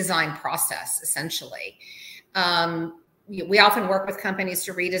redesign process, essentially. We often work with companies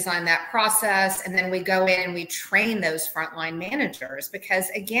to redesign that process, and then we go in and we train those frontline managers, because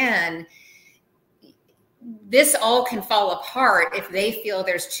again, this all can fall apart if they feel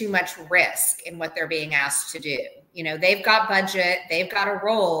there's too much risk in what they're being asked to do. They've got budget, they've got a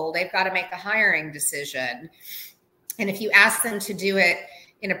role, they've got to make a hiring decision. And if you ask them to do it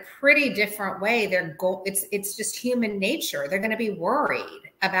in a pretty different way, it's just human nature. They're going to be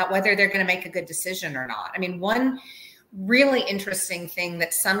worried about whether they're going to make a good decision or not. I mean, one really interesting thing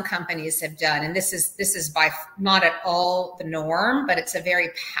that some companies have done, and this is by not at all the norm, but it's a very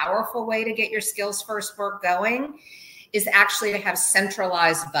powerful way to get your skills first work going, is actually to have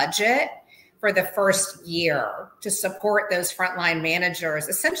centralized budget for the first year to support those frontline managers.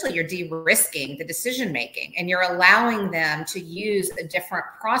 Essentially, you're de-risking the decision-making, and you're allowing them to use a different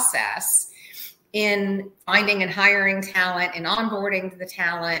process in finding and hiring talent and onboarding the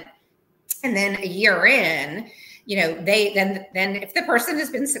talent. And then a year in, they then if the person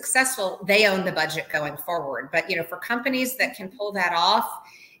has been successful, they own the budget going forward. But, for companies that can pull that off,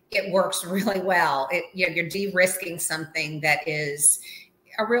 it works really well. You're de-risking something that is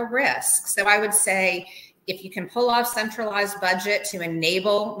a real risk. So I would say, if you can pull off centralized budget to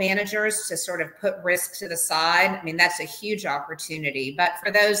enable managers to sort of put risk to the side, I mean, that's a huge opportunity. But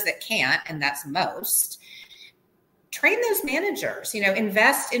for those that can't, and that's most, train those managers,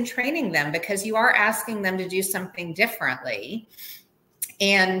 invest in training them, because you are asking them to do something differently.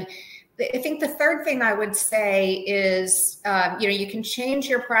 And I think the third thing I would say is, you can change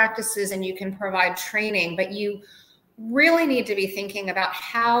your practices and you can provide training, but you really need to be thinking about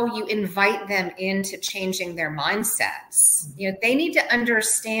how you invite them into changing their mindsets. They need to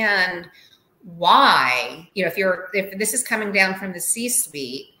understand why, if this is coming down from the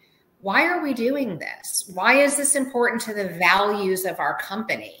C-suite, why are we doing this? Why is this important to the values of our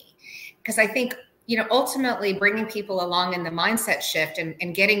company? Because I think, ultimately bringing people along in the mindset shift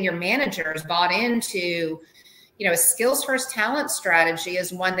and getting your managers bought into, a skills first talent strategy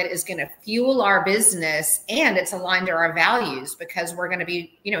is one that is going to fuel our business, and it's aligned to our values, because we're going to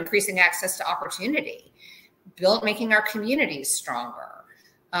be, increasing access to opportunity, making our communities stronger.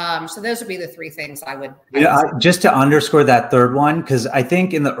 So those would be the three things I would. Just to underscore that third one, because I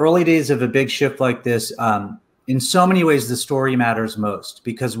think in the early days of a big shift like this, in so many ways, the story matters most,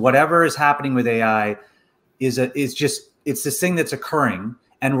 because whatever is happening with AI it's this thing that's occurring,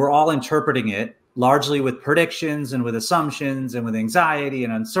 and we're all interpreting it largely with predictions and with assumptions and with anxiety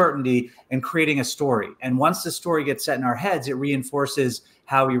and uncertainty, and creating a story. And once the story gets set in our heads, it reinforces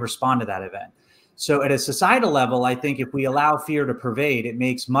how we respond to that event. So at a societal level, I think if we allow fear to pervade, it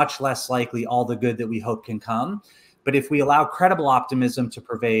makes much less likely all the good that we hope can come. But if we allow credible optimism to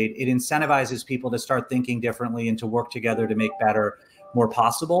pervade, it incentivizes people to start thinking differently and to work together to make better more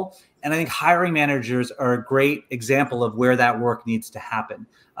possible. And I think hiring managers are a great example of where that work needs to happen.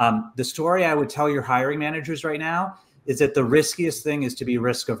 The story I would tell your hiring managers right now is that the riskiest thing is to be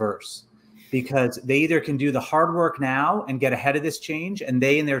risk averse, because they either can do the hard work now and get ahead of this change, and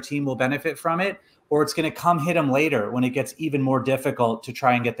they and their team will benefit from it, or it's going to come hit them later when it gets even more difficult to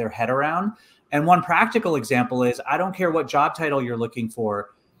try and get their head around. And one practical example is, I don't care what job title you're looking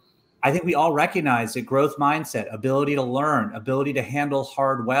for. I think we all recognize that growth mindset, ability to learn, ability to handle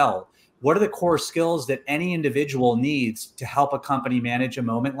hard well, what are the core skills that any individual needs to help a company manage a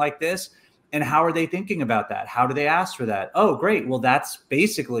moment like this? And how are they thinking about that? How do they ask for that? Oh, great. Well, that's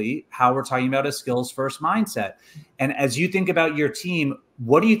basically how we're talking about a skills first mindset. And as you think about your team,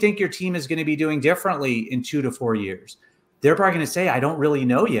 what do you think your team is going to be doing differently in 2 to 4 years? They're probably going to say, I don't really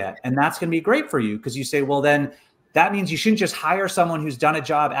know yet. And that's going to be great for you, because you say, well, then that means you shouldn't just hire someone who's done a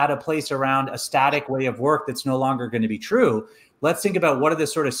job at a place around a static way of work that's no longer going to be true. Let's think about what are the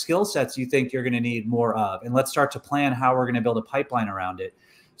sort of skill sets you think you're going to need more of. And let's start to plan how we're going to build a pipeline around it.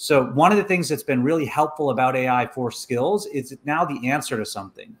 So one of the things that's been really helpful about AI for skills is now the answer to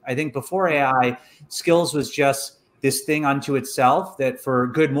something. I think before AI, skills was just this thing unto itself that for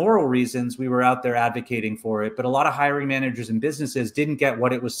good moral reasons, we were out there advocating for it. But a lot of hiring managers and businesses didn't get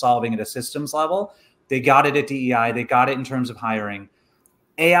what it was solving at a systems level. They got it at DEI. They got it in terms of hiring.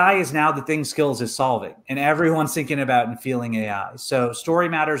 AI is now the thing skills is solving, and everyone's thinking about and feeling AI. So story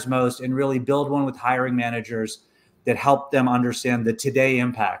matters most, and really build one with hiring managers that help them understand the today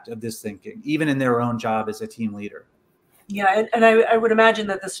impact of this thinking, even in their own job as a team leader. Yeah, and I would imagine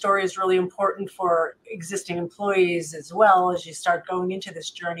that the story is really important for existing employees as well as you start going into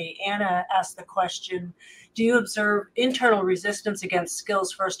this journey. Anna asked the question, do you observe internal resistance against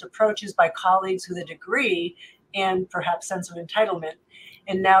skills-first approaches by colleagues with a degree and perhaps sense of entitlement,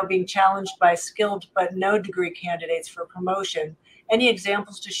 and now being challenged by skilled but no degree candidates for promotion? Any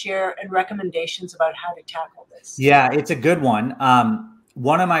examples to share and recommendations about how to tackle this? Yeah, it's a good one.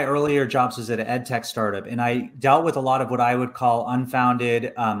 One of my earlier jobs was at an ed tech startup, and I dealt with a lot of what I would call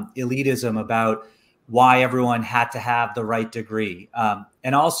unfounded elitism about why everyone had to have the right degree,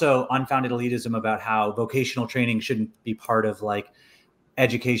 and also unfounded elitism about how vocational training shouldn't be part of like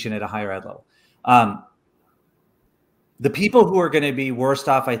education at a higher ed level. The people who are going to be worst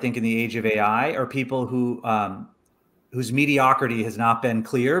off, I think, in the age of AI are people who whose mediocrity has not been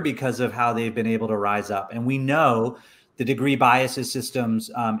clear because of how they've been able to rise up. And we know the degree biases systems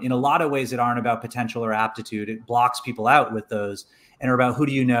in a lot of ways that aren't about potential or aptitude. It blocks people out with those and are about who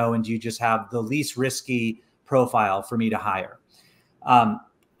do you know and do you just have the least risky profile for me to hire.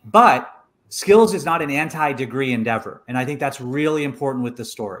 But skills is not an anti-degree endeavor. And I think that's really important with the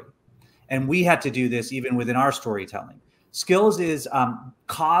story. And we had to do this even within our storytelling. Skills is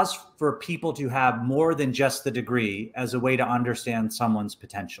cause for people to have more than just the degree as a way to understand someone's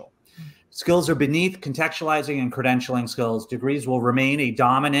potential. Skills are beneath contextualizing and credentialing skills. Degrees will remain a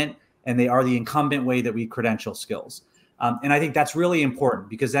dominant, and they are the incumbent way that we credential skills. And I think that's really important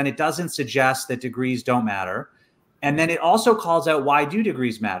because then it doesn't suggest that degrees don't matter. And then it also calls out why do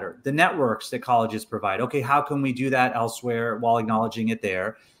degrees matter? The networks that colleges provide. Okay, how can we do that elsewhere while acknowledging it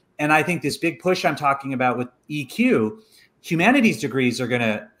there? And I think this big push I'm talking about with EQ, humanities degrees are going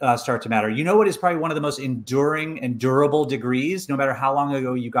to start to matter. You know what is probably one of the most enduring and durable degrees, no matter how long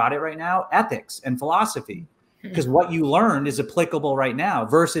ago you got it right now? Ethics and philosophy. Because what you learned is applicable right now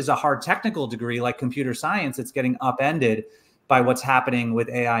versus a hard technical degree like computer science that's getting upended by what's happening with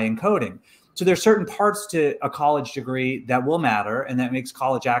AI and coding. So there's certain parts to a college degree that will matter, and that makes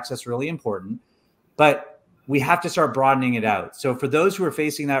college access really important. But we have to start broadening it out. So for those who are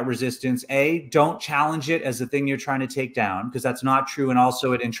facing that resistance, A, don't challenge it as the thing you're trying to take down, because that's not true. And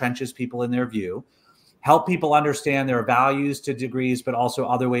also it entrenches people in their view. Help people understand there are values to degrees, but also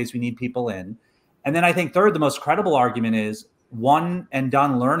other ways we need people in. And then I think third, the most credible argument is one and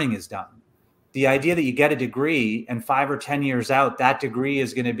done learning is done. The idea that you get a degree and 5 or 10 years out, that degree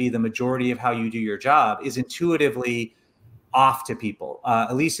is going to be the majority of how you do your job is intuitively off to people.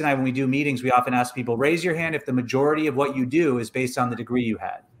 Elise and I, when we do meetings, we often ask people, raise your hand if the majority of what you do is based on the degree you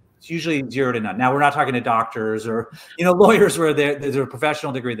had. It's usually 0 to none. Now, we're not talking to doctors or lawyers where there's a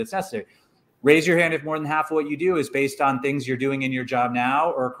professional degree that's necessary. Raise your hand if more than half of what you do is based on things you're doing in your job now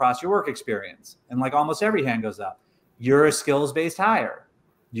or across your work experience. And like almost every hand goes up. You're a skills-based hire.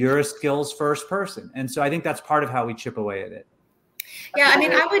 You're a skills-first person. And so I think that's part of how we chip away at it. Yeah, I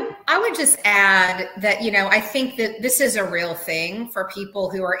mean, I would just add that, I think that this is a real thing for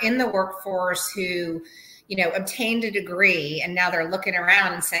people who are in the workforce who, obtained a degree and now they're looking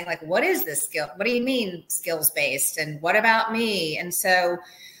around and saying like, what is this skill? What do you mean skills-based? And what about me? And so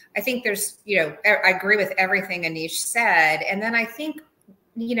I think there's, I agree with everything Anish said. And then I think,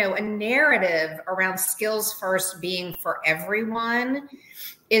 a narrative around skills first being for everyone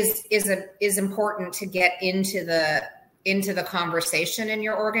is important to get into the conversation in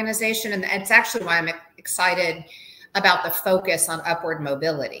your organization. And it's actually why I'm excited about the focus on upward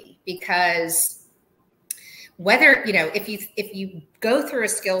mobility, because whether, if you go through a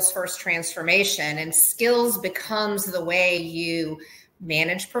skills first transformation and skills becomes the way you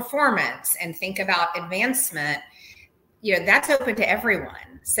manage performance and think about advancement, that's open to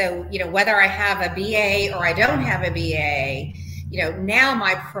everyone. So, whether I have a BA or I don't have a BA, now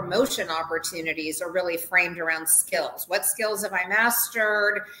my promotion opportunities are really framed around skills. What skills have I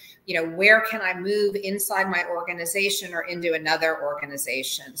mastered? Where can I move inside my organization or into another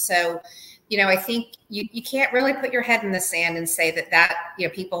organization? So, I think you can't really put your head in the sand and say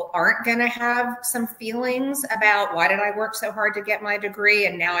that people aren't going to have some feelings about why did I work so hard to get my degree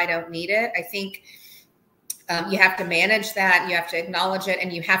and now I don't need it. I think You have to manage that, you have to acknowledge it,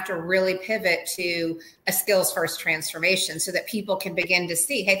 and you have to really pivot to a skills first transformation so that people can begin to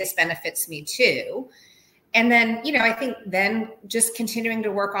see, hey, this benefits me too. And then, I think then just continuing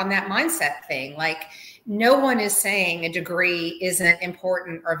to work on that mindset thing. Like, no one is saying a degree isn't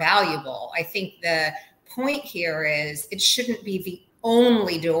important or valuable. I think the point here is it shouldn't be the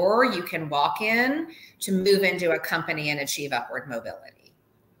only door you can walk in to move into a company and achieve upward mobility.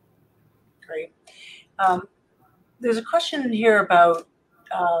 Great. There's a question here about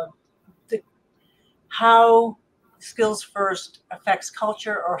how skills first affects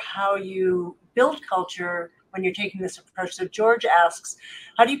culture, or how you build culture when you're taking this approach. So George asks,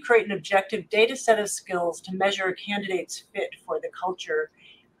 how do you create an objective data set of skills to measure a candidate's fit for the culture?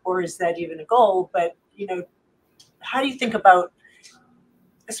 Or is that even a goal? But, how do you think about,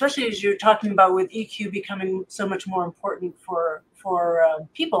 especially as you're talking about with EQ becoming so much more important for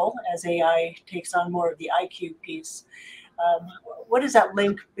people as AI takes on more of the IQ piece, what is that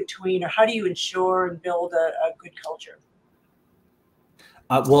link between, or how do you ensure and build a good culture?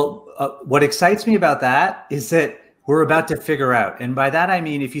 What excites me about that is that we're about to figure out. And by that, I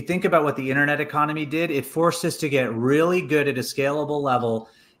mean, if you think about what the internet economy did, it forced us to get really good at a scalable level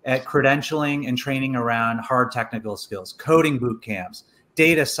at credentialing and training around hard technical skills, coding boot camps,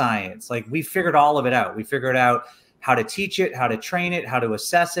 data science. Like, we figured all of it out. We figured out how to teach it, how to train it, how to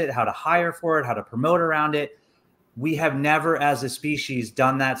assess it, how to hire for it, how to promote around it. We have never, as a species,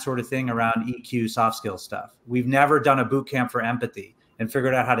 done that sort of thing around EQ soft skill stuff. We've never done a boot camp for empathy and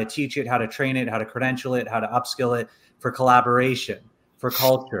figured out how to teach it, how to train it, how to credential it, how to upskill it for collaboration, for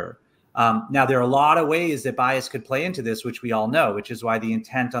culture. Now, there are a lot of ways that bias could play into this, which we all know, which is why the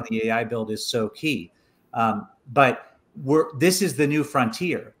intent on the AI build is so key. But this is the new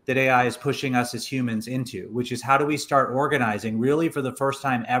frontier that AI is pushing us as humans into, which is how do we start organizing really for the first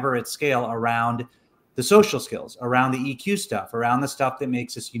time ever at scale around the social skills, around the EQ stuff, around the stuff that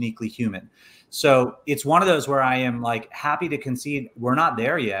makes us uniquely human. So it's one of those where I am like happy to concede we're not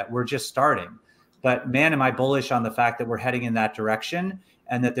there yet. We're just starting. But man, am I bullish on the fact that we're heading in that direction,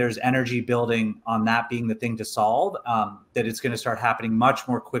 and that there's energy building on that being the thing to solve, that it's going to start happening much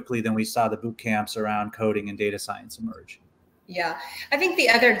more quickly than we saw the boot camps around coding and data science emerge. Yeah, I think the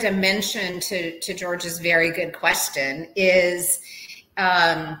other dimension to George's very good question is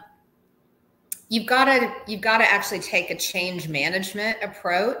you've got to actually take a change management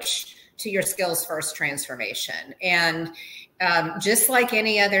approach to your skills first transformation. And just like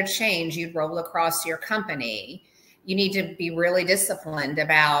any other change you'd roll across your company, you need to be really disciplined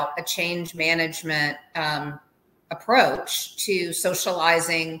about a change management approach to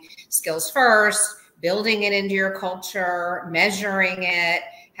socializing skills first, building it into your culture, measuring it,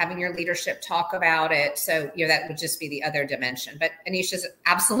 having your leadership talk about it. So, that would just be the other dimension. But Anisha's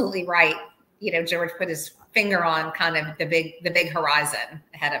absolutely right. George put his finger on kind of the big horizon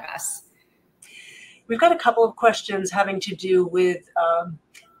ahead of us. We've got a couple of questions having to do with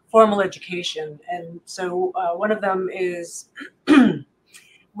formal education. And so one of them is,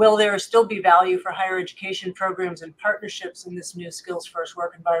 will there still be value for higher education programs and partnerships in this new skills first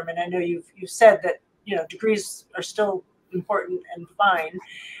work environment? I know you've said that, degrees are still important and fine.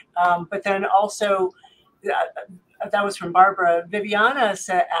 But then also, that was from Barbara. Viviana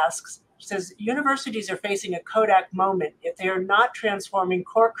says, universities are facing a Kodak moment if they are not transforming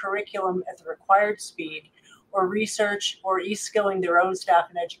core curriculum at the required speed, or research, or e-skilling their own staff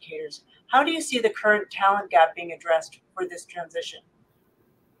and educators. How do you see the current talent gap being addressed for this transition?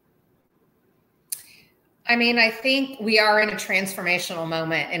 I mean, I think we are in a transformational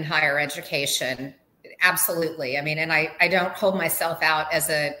moment in higher education. Absolutely. I mean, and I don't hold myself out as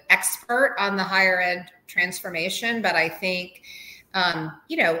an expert on the higher ed transformation, but I think,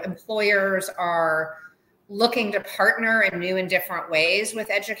 employers are looking to partner in new and different ways with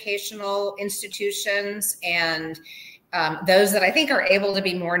educational institutions. And those that I think are able to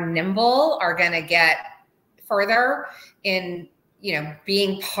be more nimble are going to get further in,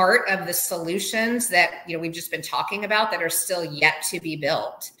 being part of the solutions that, we've just been talking about that are still yet to be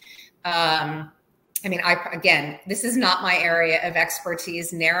built. Again, this is not my area of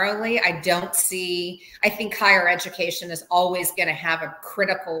expertise narrowly. I think higher education is always going to have a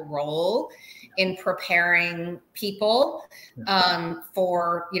critical role in preparing people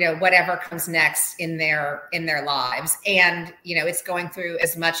for, whatever comes next in their lives. And, it's going through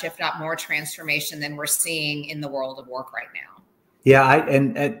as much, if not more, transformation than we're seeing in the world of work right now. Yeah.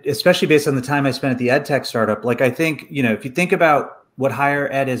 And especially based on the time I spent at the EdTech startup, I think, if you think about what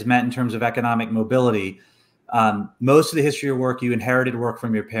higher ed has meant in terms of economic mobility, Most of the history of work, you inherited work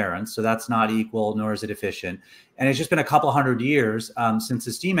from your parents, so that's not equal, nor is it efficient. And it's just been a couple hundred years since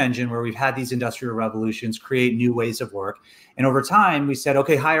the steam engine where we've had these industrial revolutions create new ways of work. And over time, we said,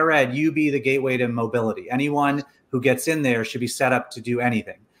 okay, higher ed, you be the gateway to mobility. Anyone who gets in there should be set up to do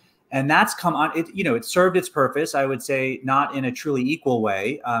anything. And that's come on, it served its purpose, I would say, not in a truly equal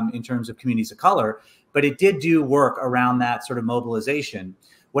way in terms of communities of color, but it did do work around that sort of mobilization.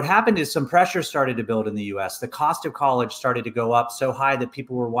 What happened is some pressure started to build in the US. The cost of college started to go up so high that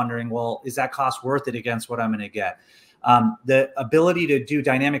people were wondering, well, is that cost worth it against what I'm going to get? The ability to do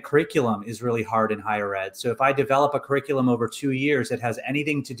dynamic curriculum is really hard in higher ed. So if I develop a curriculum over 2 years that has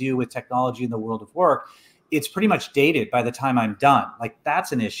anything to do with technology in the world of work, it's pretty much dated by the time I'm done. Like,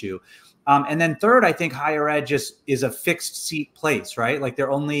 that's an issue. And then third, I think higher ed just is a fixed seat place, right? Like, there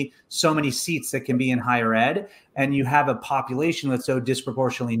are only so many seats that can be in higher ed, and you have a population that's so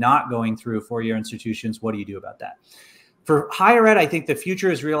disproportionately not going through four-year institutions. What do you do about that? For higher ed, I think the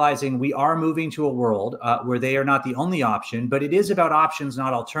future is realizing we are moving to a world where they are not the only option, but it is about options,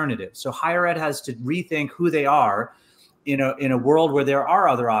 not alternatives. So higher ed has to rethink who they are in a world where there are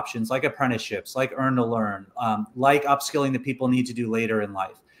other options, like apprenticeships, like earn to learn, like upskilling that people need to do later in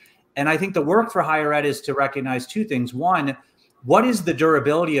life. And I think the work for higher ed is to recognize two things. One, what is the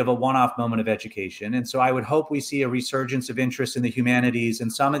durability of a one-off moment of education? And so I would hope we see a resurgence of interest in the humanities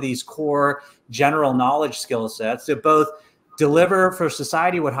and some of these core general knowledge skill sets that both deliver for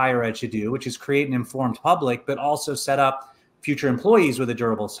society what higher ed should do, which is create an informed public, but also set up future employees with a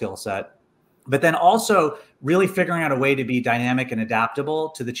durable skill set. But then also really figuring out a way to be dynamic and adaptable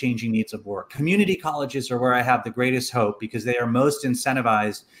to the changing needs of work. Community colleges are where I have the greatest hope because they are most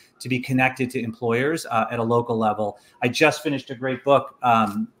incentivized to be connected to employers at a local level. I just finished a great book.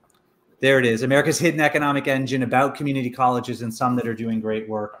 There it is, America's Hidden Economic Engine, about community colleges and some that are doing great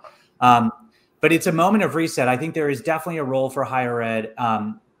work. But it's a moment of reset. I think there is definitely a role for higher ed.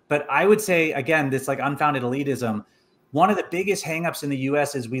 But I would say, again, this like unfounded elitism, one of the biggest hangups in the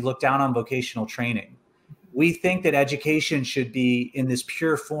US is we look down on vocational training. We think that education should be in this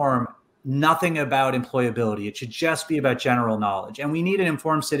pure form, nothing about employability. It should just be about general knowledge. And we need an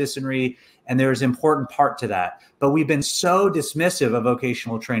informed citizenry, and there's an important part to that. But we've been so dismissive of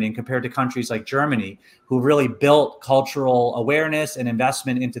vocational training compared to countries like Germany, who really built cultural awareness and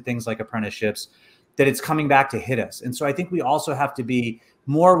investment into things like apprenticeships, that it's coming back to hit us. And so I think we also have to be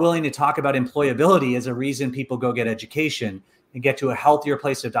more willing to talk about employability as a reason people go get education and get to a healthier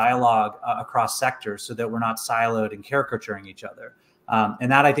place of dialogue across sectors so that we're not siloed and caricaturing each other.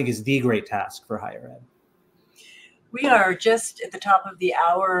 And that, I think, is the great task for higher ed. We are just at the top of the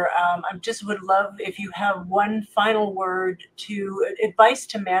hour. I just would love if you have one final word to advice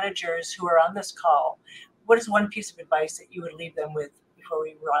to managers who are on this call. What is one piece of advice that you would leave them with before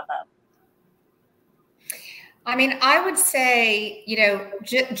we wrap up? I mean, I would say,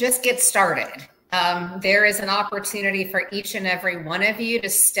 just get started. There is an opportunity for each and every one of you to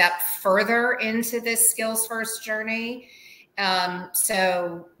step further into this skills first journey.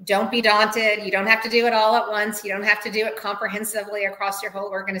 So don't be daunted. You don't have to do it all at once. You don't have to do it comprehensively across your whole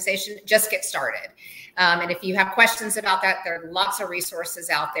organization. Just get started. And if you have questions about that, there are lots of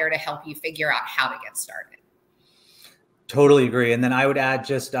resources out there to help you figure out how to get started. Totally agree. And then I would add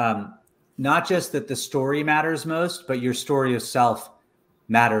just, not just that the story matters most, but your story of self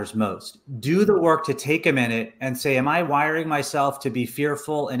matters most. Do the work to take a minute and say, am I wiring myself to be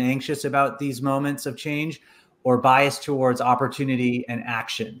fearful and anxious about these moments of change, or biased towards opportunity and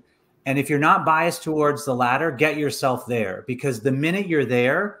action? And if you're not biased towards the latter, get yourself there, because the minute you're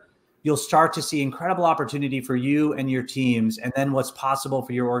there, you'll start to see incredible opportunity for you and your teams, and then what's possible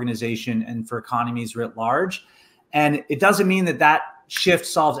for your organization and for economies writ large. And it doesn't mean that that shift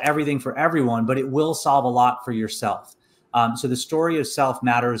solves everything for everyone, but it will solve a lot for yourself. So the story of self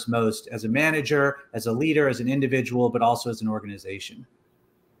matters most as a manager, as a leader, as an individual, but also as an organization.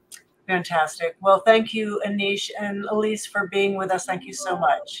 Fantastic. Well, thank you, Anish and Elise, for being with us. Thank you so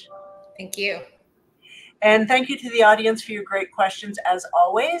much. Thank you. And thank you to the audience for your great questions, as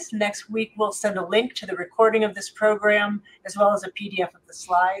always. Next week, we'll send a link to the recording of this program, as well as a PDF of the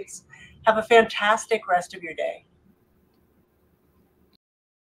slides. Have a fantastic rest of your day.